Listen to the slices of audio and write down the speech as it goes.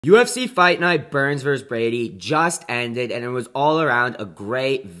UFC Fight Night Burns vs. Brady just ended, and it was all around a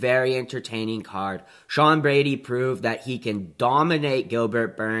great, very entertaining card. Sean Brady proved that he can dominate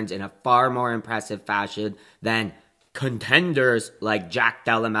Gilbert Burns in a far more impressive fashion than contenders like Jack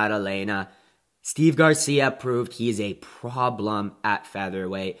Della Maddalena. Steve Garcia proved he is a problem at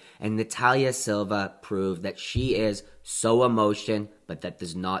featherweight, and Natalia Silva proved that she is so emotion, but that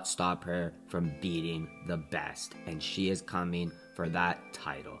does not stop her from beating the best, and she is coming for that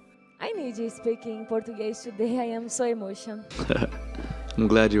title. I need you speaking Portuguese today. I am so emotional. I'm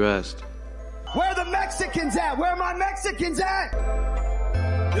glad you asked. Where are the Mexicans at? Where are my Mexicans at?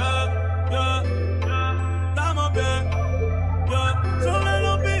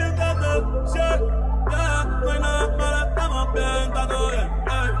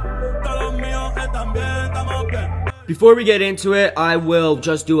 Before we get into it, I will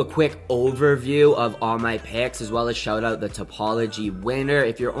just do a quick overview of all my picks, as well as shout out the Tapology winner.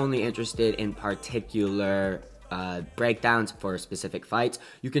 If you're only interested in particular breakdowns for specific fights,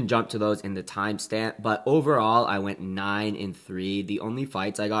 you can jump to those in the timestamp. But overall, I went 9-3. The only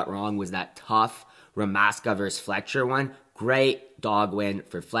fights I got wrong was that tough Ramaska versus Fletcher one. Great dog win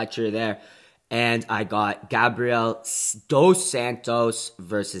for Fletcher there. And I got Gabriel dos Santos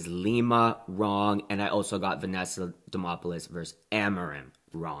versus Lima wrong. And I also got Vanessa Demopoulos versus Amorim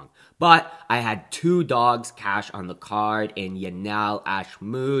wrong. But I had two dogs cash on the card in Yanal,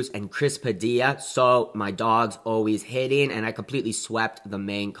 Ashmouz, and Chris Padilla. So my dogs always hitting, and I completely swept the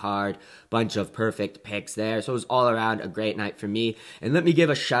main card. Bunch of perfect picks there. So it was all around a great night for me. And let me give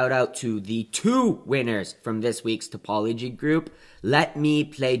a shout out to the two winners from this week's Tapology group. Let Me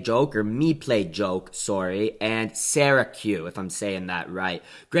Play Joke, or Me Play Joke, sorry, and Sarah Q, if I'm saying that right.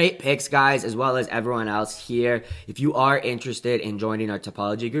 Great picks, guys, as well as everyone else here. If you are interested in joining our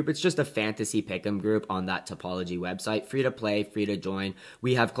Tapology group, it's just a fantasy pick'em group on that Tapology website. Free to play, free to join.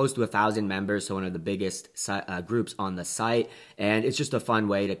 We have close to 1,000 members, so one of the biggest groups on the site, and it's just a fun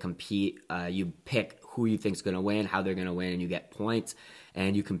way to compete. You pick who you think's going to win, how they're going to win, and you get points.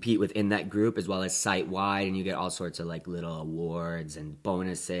 And you compete within that group as well as site-wide, and you get all sorts of like little awards and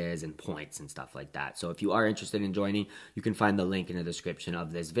bonuses and points and stuff like that. So if you are interested in joining, you can find the link in the description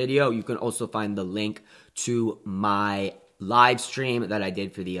of this video. You can also find the link to my live stream that I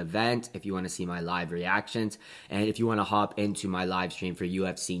did for the event if you want to see my live reactions. And if you want to hop into my live stream for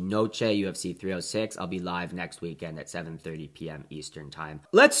UFC Noche, UFC 306, I'll be live next weekend at 7:30 p.m. Eastern Time.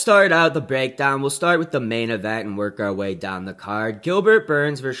 Let's start out the breakdown. We'll start with the main event and work our way down the card. Gilbert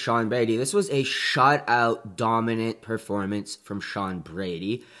Burns versus Sean Brady. This was a shutout dominant performance from Sean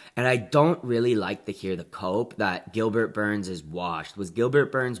Brady. And I don't really like to hear the cope that Gilbert Burns is washed. Was Gilbert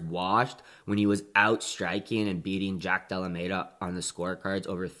Burns washed when he was out striking and beating Jack Della Maddalena on the scorecards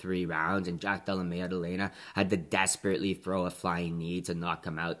over 3 rounds, and Jack Della Maddalena had to desperately throw a flying knee to knock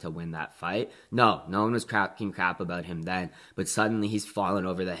him out to win that fight? No one was cracking crap about him then, but suddenly he's fallen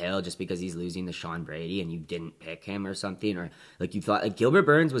over the hill just because he's losing to Sean Brady and you didn't pick him or something, or like you thought. Like, Gilbert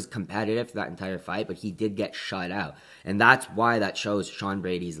Burns was competitive for that entire fight, but he did get shut out, and that's why that shows Sean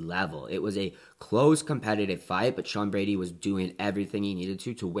Brady's level. It was a close competitive fight, but Sean Brady was doing everything he needed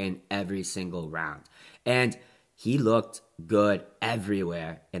to win every single round. And he looked good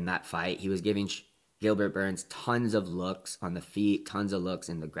everywhere in that fight. He was giving Gilbert Burns tons of looks on the feet, tons of looks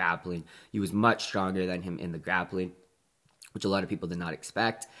in the grappling. He was much stronger than him in the grappling, which a lot of people did not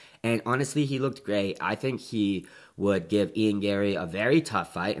expect. And honestly, he looked great. I think he would give Ian Gary a very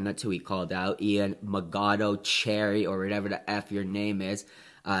tough fight, and that's who he called out, Ian Magado Cherry, or whatever the F your name is.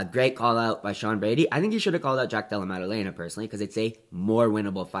 Great call out by Sean Brady. I think he should have called out Jack Della Maddalena personally, because it's a more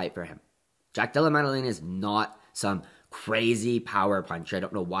winnable fight for him. Jack Della Maddalena is not some crazy power puncher. I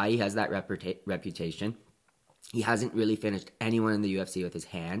don't know why he has that reputation. He hasn't really finished anyone in the UFC with his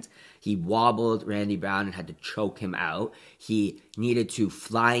hands. He wobbled Randy Brown and had to choke him out. He needed to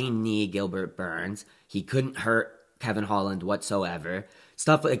flying knee Gilbert Burns. He couldn't hurt Kevin Holland whatsoever.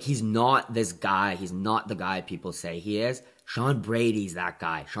 Stuff like, he's not this guy. He's not the guy people say he is. Sean Brady's that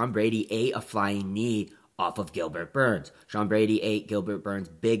guy. Sean Brady ate a flying knee off of Gilbert Burns. Sean Brady ate Gilbert Burns'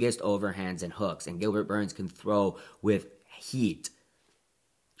 biggest overhands and hooks, and Gilbert Burns can throw with heat.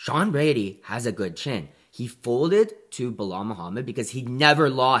 Sean Brady has a good chin. He folded to Belal Muhammad because he'd never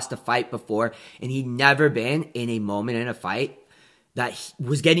lost a fight before, and he'd never been in a moment in a fight that he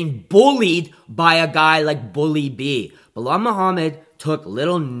was getting bullied by a guy like Bully B. Belal Muhammad took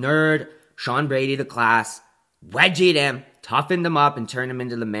little nerd Sean Brady to class, wedgied him, toughened him up, and turned him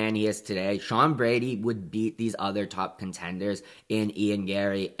into the man he is today. Sean Brady would beat these other top contenders in Ian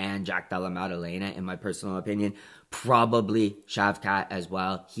Gary and Jack Della Maddalena, in my personal opinion. Probably Shavkat as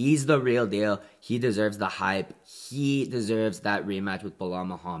well. He's the real deal. He deserves the hype. He deserves that rematch with Bilal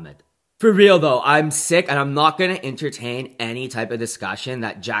Muhammad. For real though, I'm sick and I'm not going to entertain any type of discussion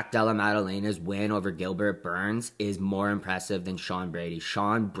that Jack Della Maddalena's win over Gilbert Burns is more impressive than Sean Brady.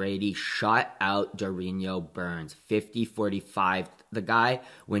 Sean Brady shut out Durinho Burns, 50-45 the guy,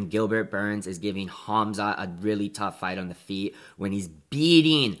 when Gilbert Burns is giving Hamza a really tough fight on the feet, when he's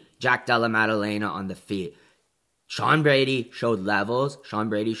beating Jack Della Maddalena on the feet. Sean Brady showed levels. Sean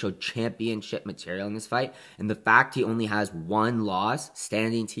Brady showed championship material in this fight. And the fact he only has one loss,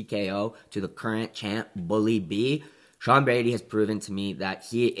 standing TKO to the current champ, Bully B, Sean Brady has proven to me that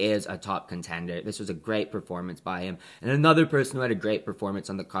he is a top contender. This was a great performance by him. And another person who had a great performance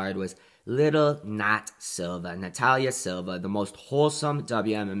on the card was little Nat Silva, Natalia Silva, the most wholesome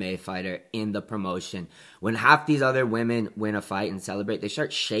WMMA fighter in the promotion. When half these other women win a fight and celebrate, they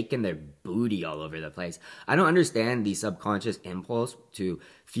start shaking their booty all over the place. I don't understand the subconscious impulse to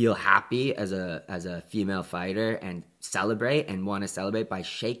feel happy as a female fighter and celebrate and want to celebrate by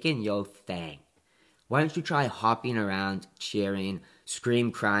shaking your thing. Why don't you try hopping around, cheering,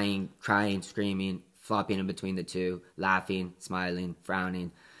 crying, screaming, flopping in between the two, laughing, smiling,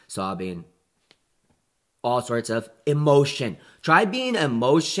 frowning, sobbing, all sorts of emotion. Try being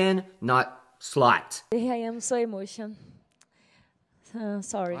emotion, not slut. I am so emotion.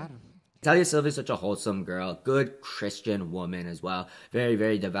 Sorry. Claro. Natalia Silva is such a wholesome girl, good Christian woman as well. Very,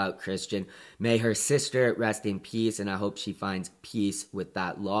 very devout Christian. May her sister rest in peace, and I hope she finds peace with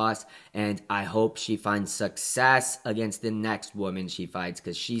that loss. And I hope she finds success against the next woman she fights,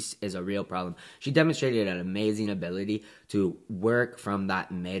 because she is a real problem. She demonstrated an amazing ability to work from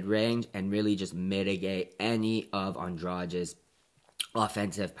that mid-range and really just mitigate any of Andrade's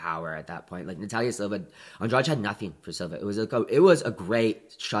offensive power at that point. Like Natalia Silva, Andrade had nothing for Silva. It was a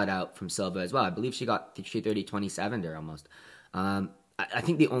great shutout from Silva as well. I believe she got 330-27 there almost. I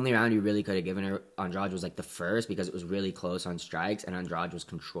think the only round you really could have given her Andrade was like the first, because it was really close on strikes and Andrade was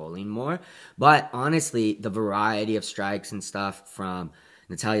controlling more. But honestly, the variety of strikes and stuff from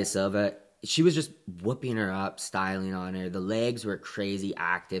Natalia Silva, she was just whooping her up, styling on her. The legs were crazy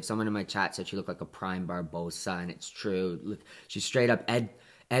active. Someone in my chat said she looked like a prime Barbosa, and it's true. Look, she's straight up Edsona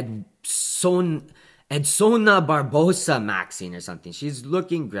Barbosa maxing or something. She's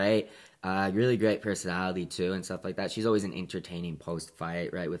looking great. Really great personality too and stuff like that. She's always an entertaining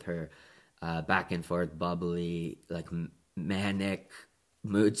post-fight, right, with her back and forth, bubbly, like manic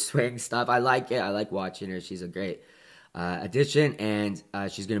mood swing stuff. I like it. I like watching her. She's a great addition, and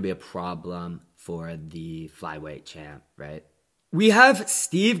she's going to be a problem for the flyweight champ, right? We have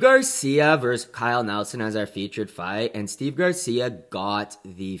Steve Garcia versus Kyle Nelson as our featured fight, and Steve Garcia got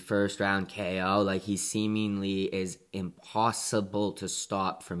the first round KO. Like, he seemingly is impossible to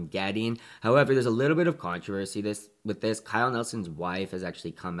stop from getting. However, there's a little bit of controversy with this. Kyle Nelson's wife has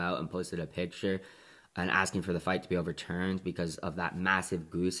actually come out and posted a picture and asking for the fight to be overturned because of that massive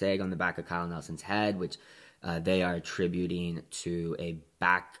goose egg on the back of Kyle Nelson's head, which they are attributing to a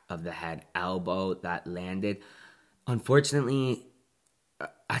back of the head elbow that landed. Unfortunately,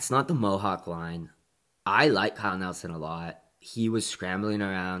 that's not the Mohawk line. I like Kyle Nelson a lot. He was scrambling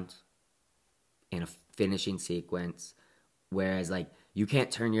around in a finishing sequence, whereas, like, you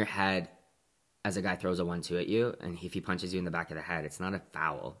can't turn your head as a guy throws a 1-2 at you, and if he punches you in the back of the head, it's not a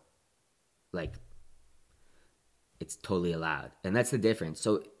foul. Like, it's totally allowed. And that's the difference.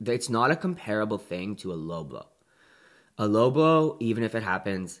 So it's not a comparable thing to a low blow. A low blow, even if it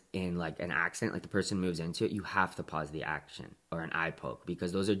happens in like an accident, like the person moves into it, you have to pause the action, or an eye poke,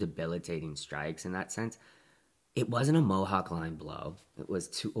 because those are debilitating strikes in that sense. It wasn't a Mohawk line blow. It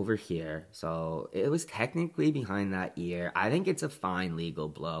was over here. So it was technically behind that ear. I think it's a fine legal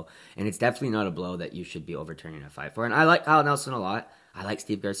blow. And it's definitely not a blow that you should be overturning a fight for. And I like Kyle Nelson a lot. I like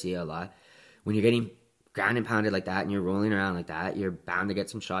Steve Garcia a lot. When you're getting ground and pounded like that and you're rolling around like that, you're bound to get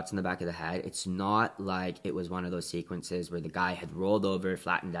some shots in the back of the head. It's not like it was one of those sequences where the guy had rolled over,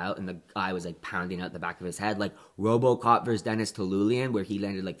 flattened out, and the guy was like pounding out the back of his head, like RoboCop versus Dennis Tolulian, where he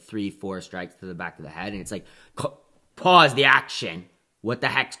landed like 3-4 strikes to the back of the head, and it's like, pause the action. What the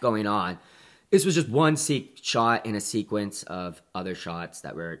heck's going on? This was just one shot in a sequence of other shots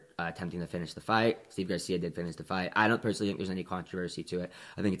that were attempting to finish the fight. Steve Garcia did finish the fight. I don't personally think there's any controversy to it.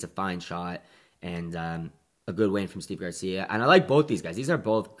 I think it's a fine shot. And a good win from Steve Garcia. And I like both these guys. These are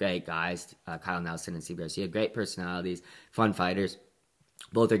both great guys, Kyle Nelson and Steve Garcia. Great personalities, fun fighters.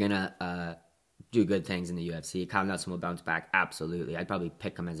 Both are going to do good things in the UFC. Kyle Nelson will bounce back, absolutely. I'd probably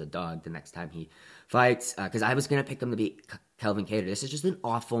pick him as a dog the next time he fights, because I was going to pick him to beat Kelvin Kattar. This is just an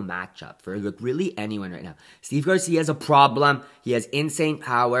awful matchup for really anyone right now. Steve Garcia has a problem. He has insane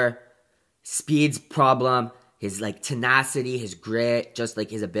power, speed's problem. His like tenacity, his grit, just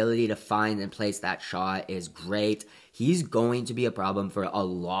like his ability to find and place that shot is great. He's going to be a problem for a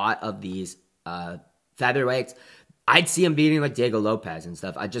lot of these featherweights. I'd see him beating like Diego Lopez and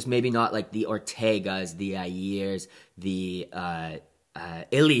stuff. I just maybe not like the Ortegas, the Ayers, the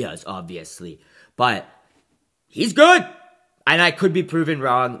Ilias, obviously. But he's good. And I could be proven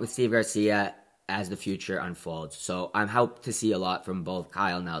wrong with Steve Garcia as the future unfolds. So I'm hoping to see a lot from both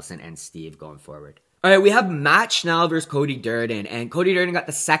Kyle Nelson and Steve going forward. All right, we have Matt Schnell versus Cody Durden, and Cody Durden got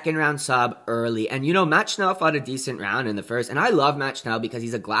the second round sub early. And, you know, Matt Schnell fought a decent round in the first, and I love Matt Schnell because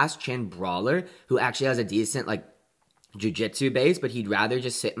he's a glass chin brawler who actually has a decent, like, jiu-jitsu base, but he'd rather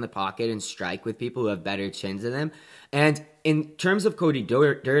just sit in the pocket and strike with people who have better chins than him. And in terms of Cody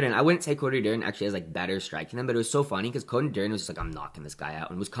Durden, I wouldn't say Cody Durden actually has, like, better striking than him, but it was so funny because Cody Durden was just like, I'm knocking this guy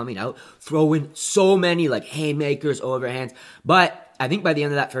out, and was coming out, throwing so many, like, haymakers, overhands, but I think by the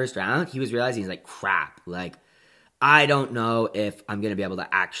end of that first round, he was realizing he's like, crap, like, I don't know if I'm going to be able to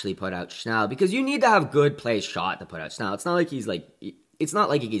actually put out Schnell because you need to have good play shot to put out Schnell. It's not like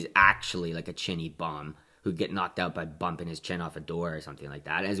he's actually like a chinny bum who'd get knocked out by bumping his chin off a door or something like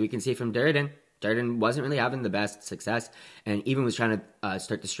that. As we can see from Durden wasn't really having the best success and even was trying to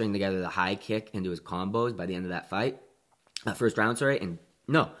start to string together the high kick into his combos by the end of that fight. First round, sorry, and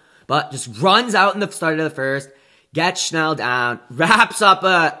no. But just runs out in the start of the first, gets Schnell down, wraps up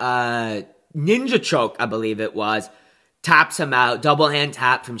a ninja choke, I believe it was, taps him out, double hand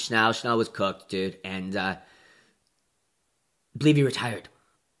tap from Schnell. Schnell was cooked, dude, and I believe he retired.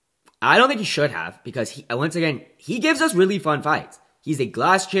 I don't think he should have, because once again, he gives us really fun fights. He's a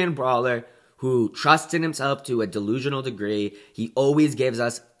glass chin brawler who trusts in himself to a delusional degree. He always gives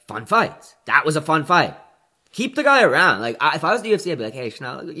us fun fights. That was a fun fight. Keep the guy around. Like, if I was the UFC, I'd be like, hey,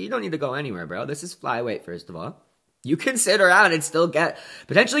 Schnell, you don't need to go anywhere, bro. This is flyweight, first of all. You can sit around and still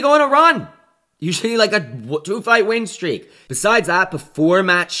potentially go on a run. Usually like a 2-fight win streak. Besides that, before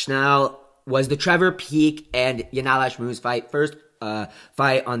Matt Schnell was the Trevor Peek and Yanal Ashmouz fight. First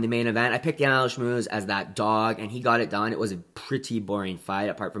fight on the main event. I picked Yanal Ashmouz as that dog, and he got it done. It was a pretty boring fight,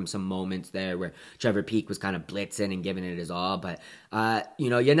 apart from some moments there where Trevor Peek was kind of blitzing and giving it his all. But,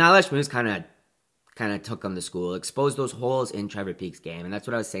 you know, Yanal Ashmouz kind of took him to school, exposed those holes in Trevor Peek's game. And that's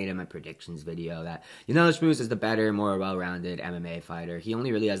what I was saying in my predictions video, that Yanal Ashmouz is the better, more well-rounded MMA fighter. He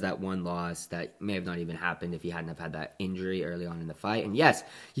only really has that one loss that may have not even happened if he hadn't have had that injury early on in the fight. And yes,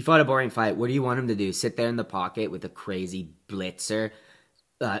 he fought a boring fight. What do you want him to do? Sit there in the pocket with a crazy blitzer?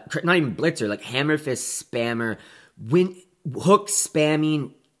 Not even blitzer, like hammer fist spammer, hook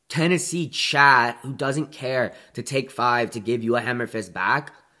spamming Tennessee Chat who doesn't care to take 5 to give you a hammer fist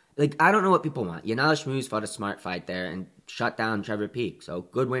back? Like, I don't know what people want. Yanal Ashmouz fought a smart fight there and shut down Trevor Peek. So,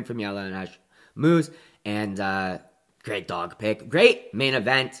 good win from Yanal Ashmouz. And great dog pick. Great main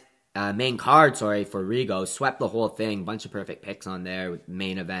event. Main card, for Rigo. Swept the whole thing. Bunch of perfect picks on there with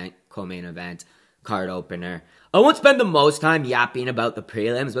main event, co-main event, card opener. I won't spend the most time yapping about the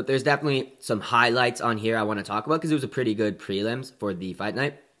prelims, but there's definitely some highlights on here I want to talk about because it was a pretty good prelims for the fight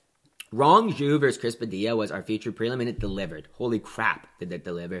night. Rongzhu versus Chris Padilla was our featured prelim, and it delivered. Holy crap, did it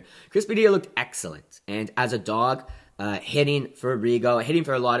deliver. Chris Padilla looked excellent. And as a dog, hitting for Rigo, hitting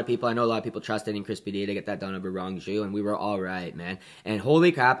for a lot of people. I know a lot of people trusted in Chris Padilla to get that done over Rongzhu, and we were all right, man. And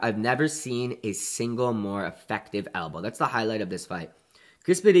holy crap, I've never seen a single more effective elbow. That's the highlight of this fight.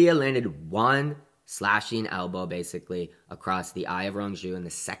 Chris Padilla landed one slashing elbow, basically, across the eye of Rongzhu in the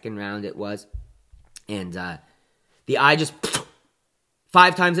second round it was. And the eye just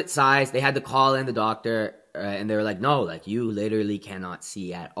 5 times its size. They had to call in the doctor, and they were like, no, like, you literally cannot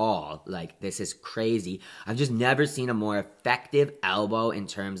see at all. Like, this is crazy. I've just never seen a more effective elbow in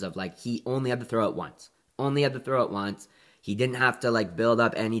terms of, like, he only had to throw it once. He didn't have to, like, build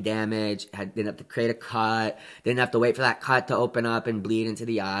up any damage, didn't have to create a cut, didn't have to wait for that cut to open up and bleed into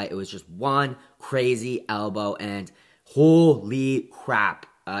the eye. It was just one crazy elbow, and holy crap.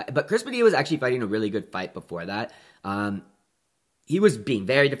 But Chris Padilla was actually fighting a really good fight before that. He was being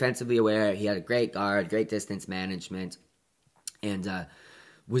very defensively aware. He had a great guard, great distance management. And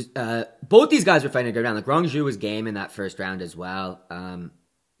both these guys were fighting a good round. Like, Rongzhu was game in that first round as well.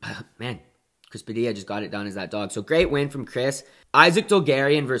 Man, Chris Padilla just got it done as that dog. So great win from Chris. Isaac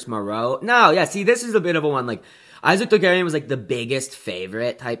Dulgarian versus Marotte. No, yeah, see, this is a bit of a one. Like, Isaac Dulgarian was like the biggest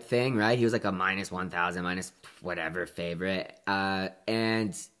favorite type thing, right? He was like a minus 1,000, minus whatever favorite.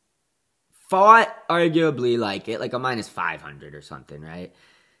 And fought arguably like a minus 500 or something, right?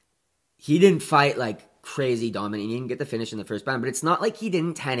 He didn't fight like crazy dominant. He didn't get the finish in the first round, but it's not like he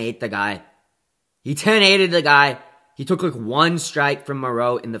didn't 10-8 the guy. He 10-8'd the guy. He took like one strike from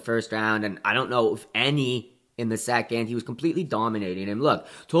Marotte in the first round, and I don't know if any in the second. He was completely dominating him. Look,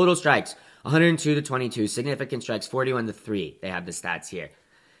 total strikes. 102 to 22, significant strikes, 41 to 3. They have the stats here.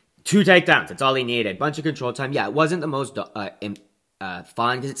 2 takedowns, that's all he needed. Bunch of control time. Yeah, it wasn't the most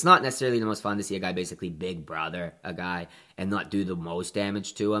fun, because it's not necessarily the most fun to see a guy basically big brother a guy and not do the most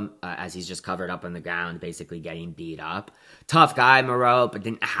damage to him, as he's just covered up on the ground, basically getting beat up. Tough guy, Marotte, but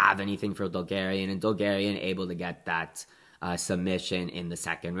didn't have anything for Dulgarian, and Dulgarian able to get that submission in the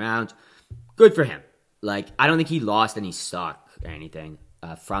second round. Good for him. Like, I don't think he lost any stock or anything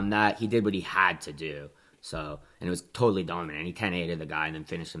from that. He did what he had to do. So, and it was totally dominant. He 10-8'd the guy and then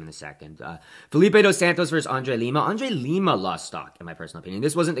finished him in the second. Felipe dos Santos versus Andre Lima. Andre Lima lost stock, in my personal opinion.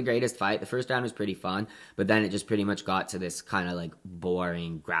 This wasn't the greatest fight. The first round was pretty fun, but then it just pretty much got to this kind of like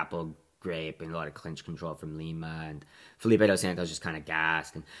boring grapple grape and a lot of clinch control from Lima, and Felipe dos Santos just kind of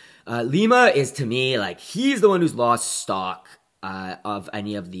gassed. And Lima is, to me, like, he's the one who's lost stock of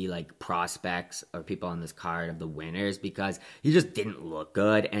any of the like prospects or people on this card of the winners, because he just didn't look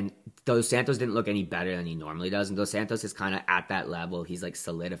good, and Dos Santos didn't look any better than he normally does. And Dos Santos is kind of at that level. He's like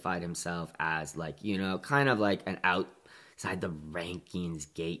solidified himself as like, you know, kind of like an outside the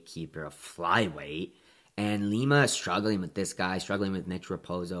rankings gatekeeper of flyweight. And Lima is struggling with this guy, struggling with Mitch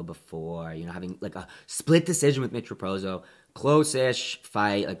Raposo before, you know, having like a split decision with Mitch Raposo. Close-ish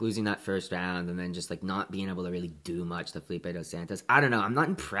fight, like losing that first round, and then just like not being able to really do much to Felipe dos Santos. I don't know. I'm not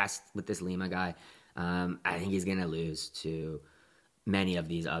impressed with this Lima guy. I think he's going to lose to many of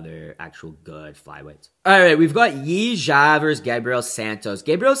these other actual good flyweights. All right, we've got Zhayi versus Gabriel Santos.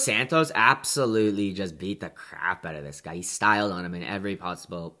 Gabriel Santos absolutely just beat the crap out of this guy. He styled on him in every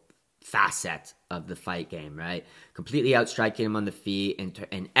possible facet of the fight game, right? Completely outstriking him on the feet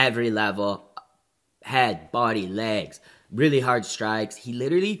in every level. Head, body, legs. Really hard strikes. He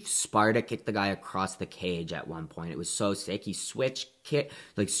literally Sparta kicked the guy across the cage at one point. It was so sick. He switch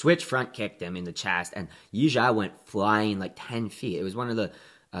front kicked him in the chest, and Zhayi went flying like 10 feet. It was one of the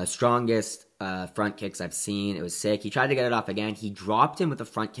strongest front kicks I've seen. It was sick. He tried to get it off again. He dropped him with a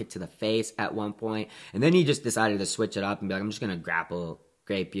front kick to the face at one point, and then he just decided to switch it up and be like, I'm just going to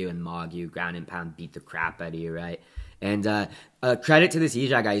grape you and mog you, ground and pound, beat the crap out of you, right? And credit to this Zhayi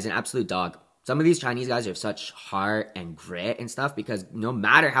guy. He's an absolute dog. Some of these Chinese guys have such heart and grit and stuff, because no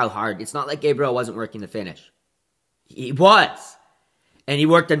matter how hard, it's not like Gabriel wasn't working the finish. He was. And he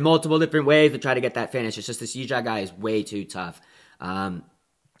worked in multiple different ways to try to get that finish. It's just this Zhayi guy is way too tough.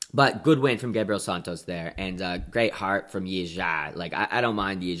 But good win from Gabriel Santos there. And great heart from Zhayi. Like, I don't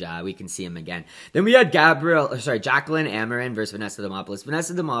mind Zhayi. We can see him again. Then we had Jacqueline Amorim versus Vanessa Demopoulos.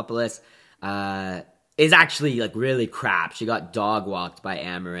 Vanessa Demopoulos is actually, like, really crap. She got dog-walked by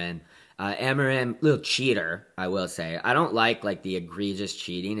Amorim. Amorim, little cheater, I will say. I don't like the egregious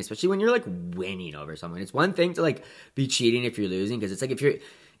cheating, especially when you're, like, winning over someone. It's one thing to, like, be cheating if you're losing, because it's like if you're,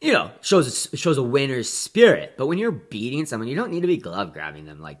 you know, shows a winner's spirit. But when you're beating someone, you don't need to be glove grabbing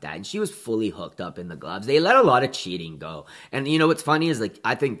them like that. And she was fully hooked up in the gloves. They let a lot of cheating go. And, you know, what's funny is, like,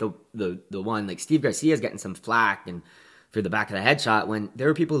 I think the one, like, Steve Garcia is getting some flack and for the back of the headshot when there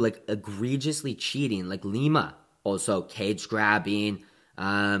were people, like, egregiously cheating, like Lima, also cage grabbing,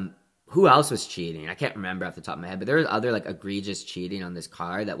 who else was cheating? I can't remember off the top of my head, but there was other like egregious cheating on this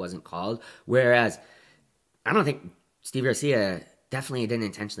card that wasn't called. Whereas I don't think Steve Garcia definitely didn't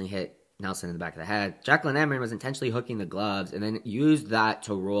intentionally hit Nelson in the back of the head. Jacqueline Amorim was intentionally hooking the gloves and then used that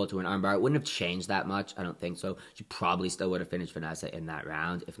to roll to an armbar. It wouldn't have changed that much. I don't think so. She probably still would have finished Vanessa in that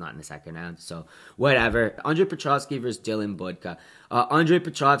round, if not in the second round. So whatever. Andre Petroski versus Dylan Budka. Andre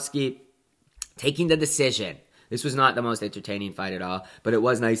Petroski taking the decision. This was not the most entertaining fight at all, but it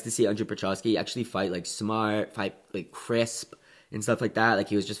was nice to see Andre Petroski actually fight like smart, fight like crisp and stuff like that. Like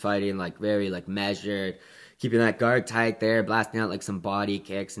he was just fighting like very like measured, keeping that guard tight there, blasting out like some body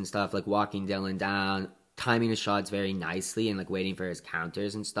kicks and stuff, like walking Dylan down, timing his shots very nicely and like waiting for his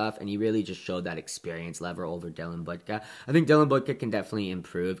counters and stuff. And he really just showed that experience level over Dylan Budka. I think Dylan Budka can definitely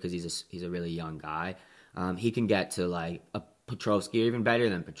improve because he's a really young guy. He can get to like a Petroski, or even better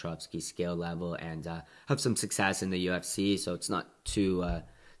than Petroski's skill level, and have some success in the UFC, so it's not too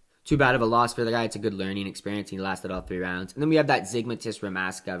bad of a loss for the guy. It's a good learning experience. He lasted all 3 rounds. And then we have that Zygmutis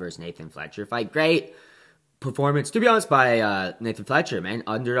Ramaska versus Nathan Fletcher fight. Great performance, to be honest, by Nathan Fletcher, man.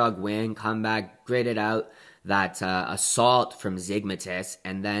 Underdog win, comeback, graded out that assault from Zygmutis,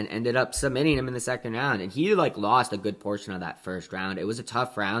 and then ended up submitting him in the second round. And he like lost a good portion of that first round. It was a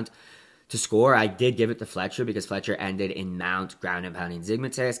tough round to score. I did give it to Fletcher because Fletcher ended in mount, ground and pounding.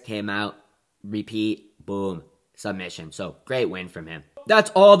 Zygmutis came out, repeat, boom, submission. So great win from him. That's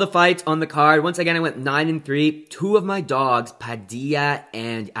all the fights on the card. Once again, I went 9-3. 2 of my dogs, Padilla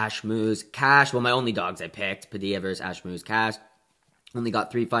and Ashmouz. Cash, well, my only dogs I picked, Padilla versus Ashmouz. Cash Only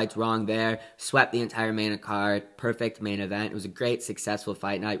got 3 fights wrong there. Swept the entire main card. Perfect main event. It was a great, successful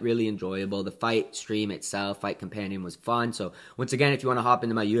fight night. Really enjoyable. The fight stream itself, fight companion, was fun. So once again, if you want to hop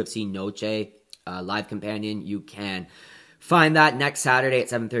into my UFC Noche live companion, you can find that next Saturday at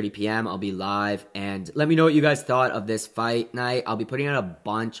 7:30 p.m. I'll be live. And let me know what you guys thought of this fight night. I'll be putting out a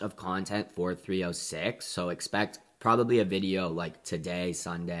bunch of content for 306. So expect probably a video like today,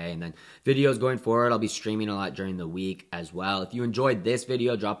 Sunday, and then videos going forward. I'll be streaming a lot during the week as well. If you enjoyed this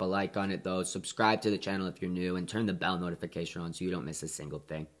video, drop a like on it though. Subscribe to the channel if you're new and turn the bell notification on so you don't miss a single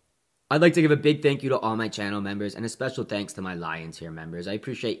thing. I'd like to give a big thank you to all my channel members and a special thanks to my Lions here members. I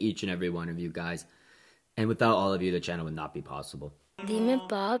appreciate each and every one of you guys. And without all of you, the channel would not be possible. Dime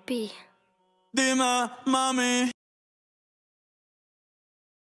papi. Dime mami.